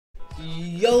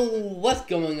Yo, what's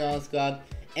going on, squad?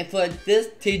 And for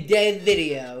today's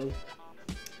video,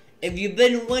 if you've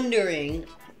been wondering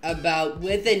about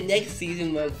when the next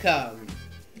season will come,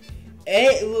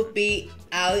 it will be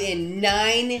out in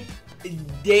 9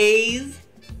 days.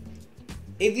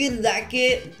 If you like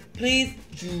it, please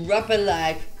drop a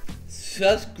like,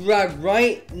 subscribe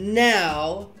right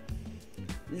now.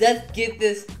 Let's get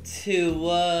this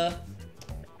to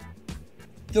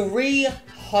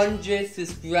 300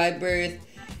 subscribers.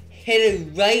 Hit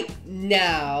it right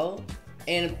now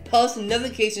and post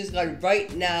notifications on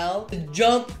right now to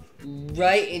jump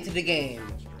right into the game.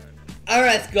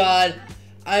 Alright, squad,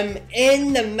 I'm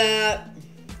in the map.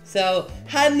 So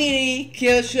how many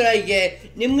kills should I get?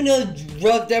 Let me know,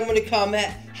 drop down in the comment,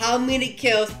 how many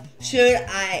kills should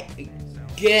I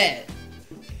get?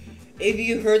 If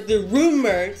you heard the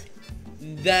rumors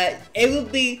that it will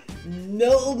be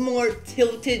no more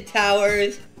tilted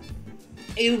towers,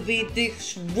 it will be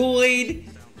destroyed,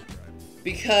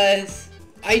 because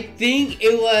I think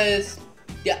it was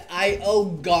the IO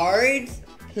guards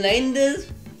planned this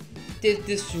to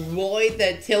destroy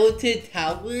the tilted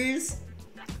towers.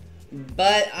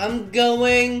 But I'm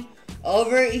going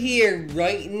over here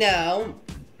right now.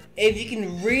 If you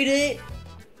can read it.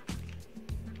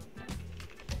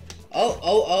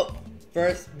 Oh.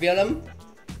 First villain.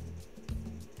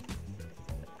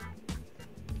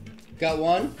 Got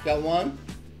one.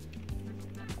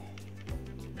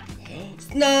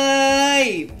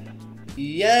 Snipe!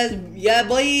 Yes, yeah,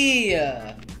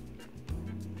 boy!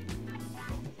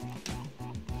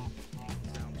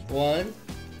 1,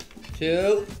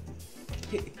 2.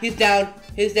 He's down.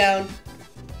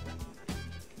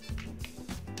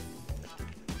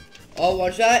 Oh,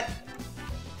 one shot.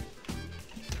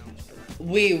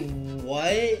 Wait,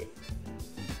 what?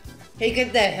 He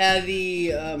got the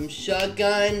heavy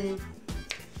shotgun.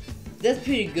 That's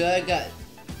pretty good. I got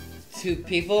 2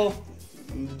 people,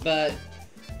 but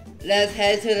let's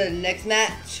head to the next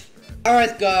match.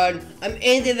 Alright, squad, I'm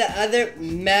into the other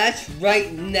match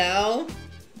right now.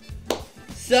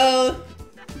 So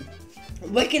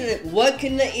what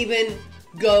can I even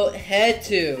go head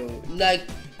to? Like,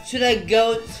 should I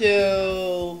go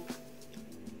to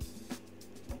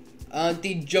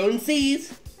the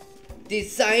Jonesies, the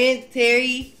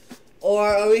Scientary,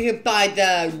 or over here by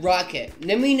the rocket?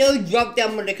 Let me know, drop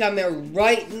down in the comment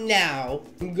right now.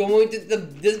 I'm going to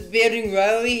this building right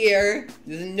over here.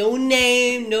 There's no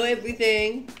name, no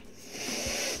everything.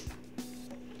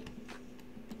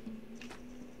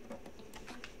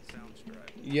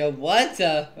 Yo, what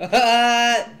the?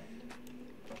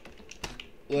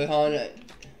 Wait, hold on.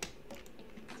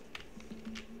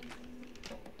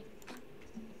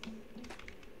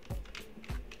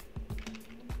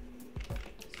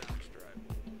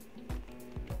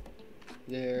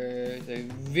 There's a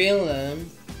villain.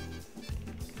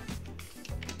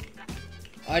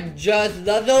 I just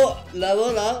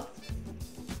leveled up.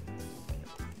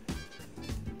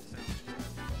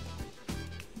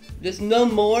 There's no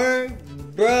more,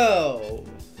 bro.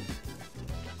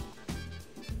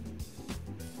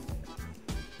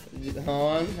 Hold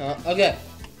on. Okay.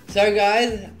 Sorry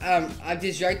guys. I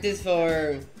distracted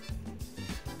for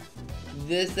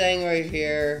this thing right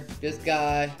here. This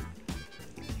guy.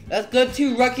 Let's go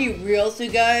to Rocky Reels, you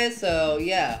guys. So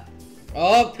yeah.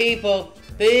 Oh, people.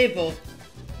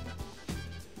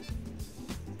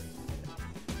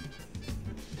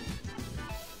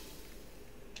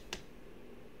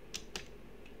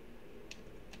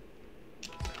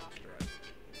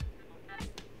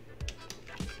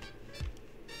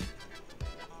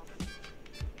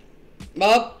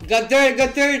 Oh, got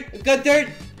third.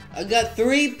 I got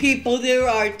 3 people. There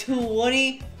are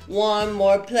 21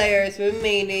 more players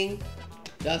remaining.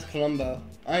 That's Columbo.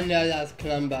 I know that's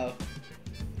Columbo.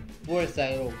 Where's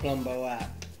that little Columbo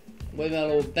at? Where's my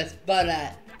little best bud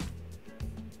at?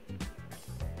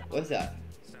 What's that?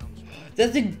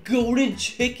 That's a golden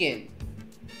chicken.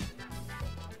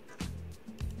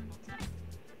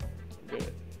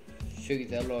 Good. Shoot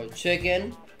that little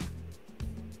chicken.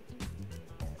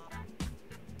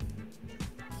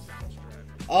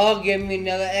 Oh, give me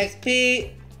another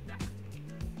XP.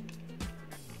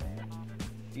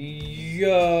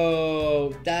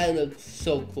 Yo, that looks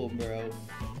so cool, bro.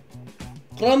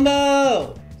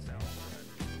 Columbo!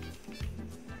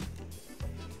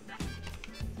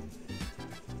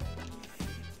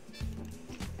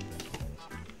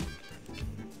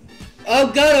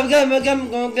 Oh, got him.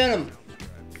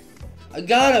 I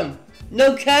got him.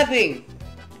 No capping.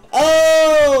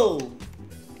 Oh!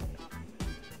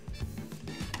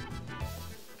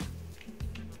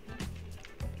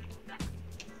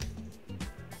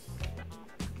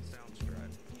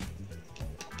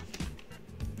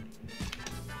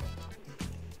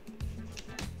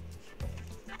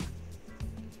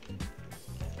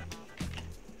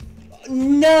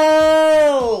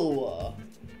 No!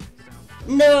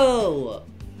 No!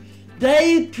 That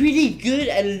is pretty good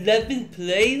at 11th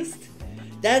place.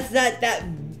 That's not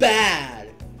that bad.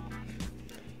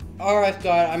 Alright,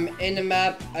 God, I'm in the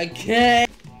map again.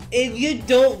 If you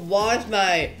don't watch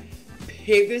my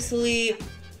previously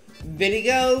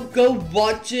video, go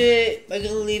watch it. I'm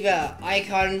gonna leave an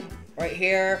icon right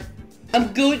here.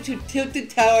 I'm going to Tilted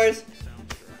Towers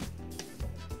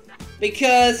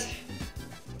because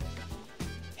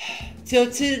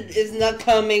Tilted is not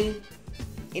coming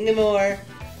anymore.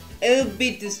 It'll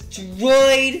be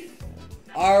destroyed.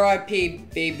 R.I.P.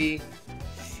 baby.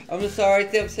 I'm sorry,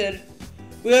 Tilted.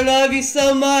 We love you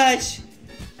so much.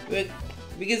 We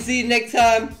can see you next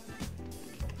time.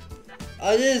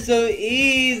 Oh, this is so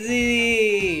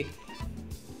easy. Is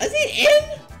it in?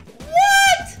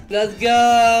 What? Let's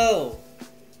go.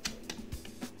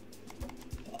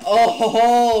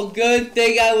 Oh, good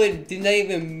thing I did not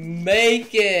even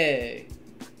make it.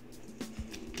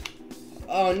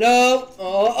 Oh no.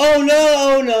 Oh no.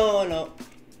 Oh no. Oh no.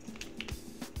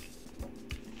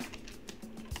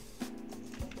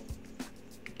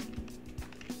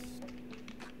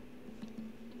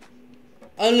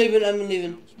 I'm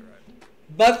leaving.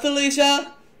 Bye,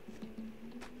 Felicia!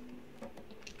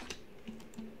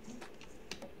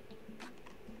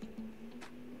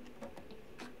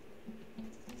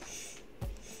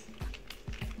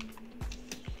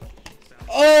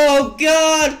 Oh,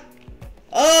 God!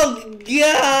 Oh,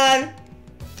 God!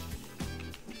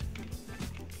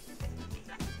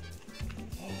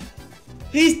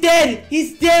 He's dead!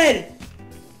 He's dead!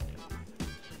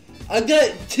 I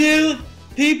got 2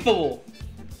 people!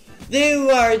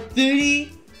 There are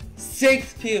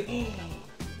 36 people.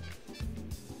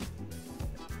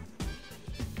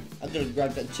 I'm gonna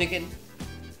grab that chicken.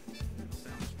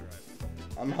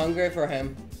 I'm hungry for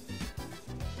him.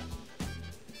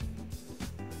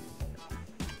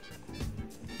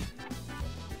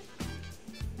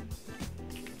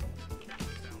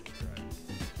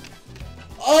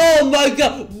 Oh my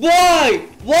God! Why?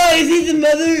 Why is he the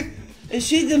mother? Is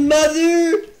she the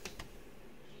mother?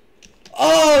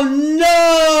 Oh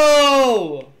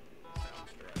no!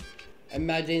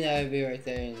 Imagine that would be right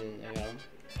there and then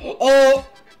oh!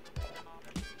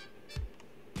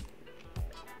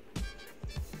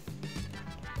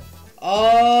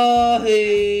 Oh,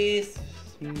 he's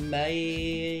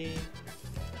mad.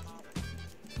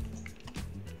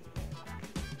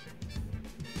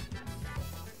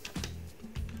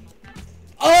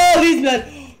 Oh, he's mad!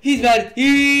 He's mad!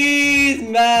 He's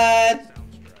mad!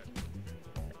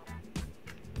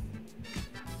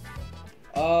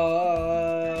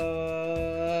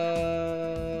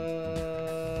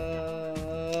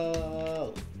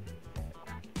 Oh.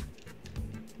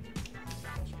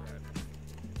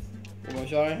 One more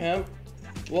shot at him.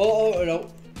 Whoa, oh, no.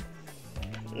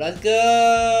 Let's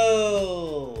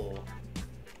go.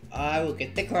 I will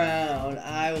get the crown.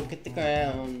 I will get the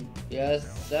crown. Yes,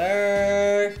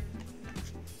 sir.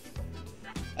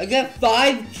 I got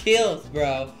 5 kills,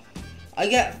 bro. I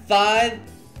got 5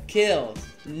 kills.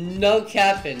 No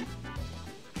capping.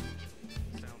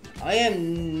 I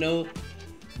am no...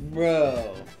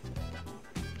 Bro.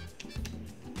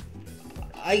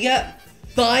 I got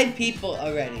 5 people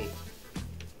already.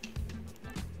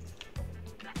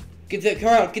 Get the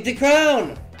crown! Get the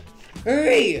crown!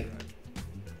 Hurry!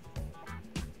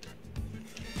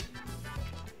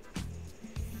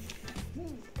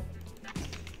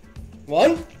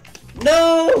 One?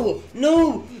 No!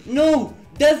 No! No!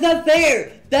 That's not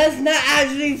fair! That's not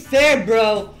actually fair,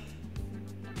 bro!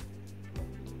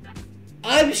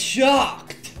 I'm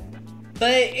shocked!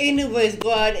 But anyways,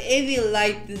 squad, if you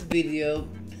like this video,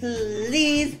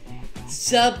 please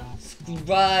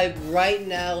subscribe right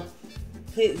now.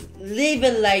 Please leave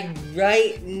a like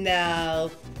right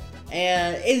now.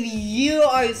 And if you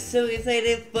are so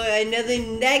excited for another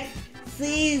next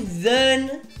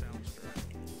season,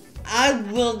 I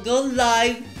will go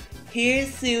live here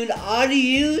soon on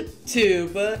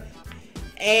YouTube,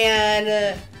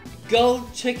 and go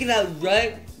check it out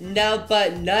right now,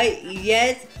 but not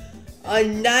yet.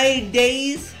 On 9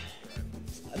 days,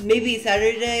 maybe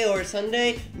Saturday or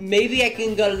Sunday, maybe I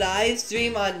can go live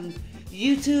stream on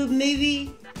YouTube,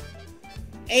 maybe.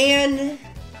 And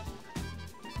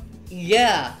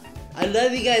yeah, I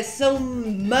love you guys so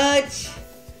much,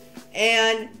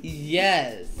 and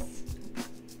yes,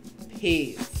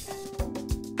 peace.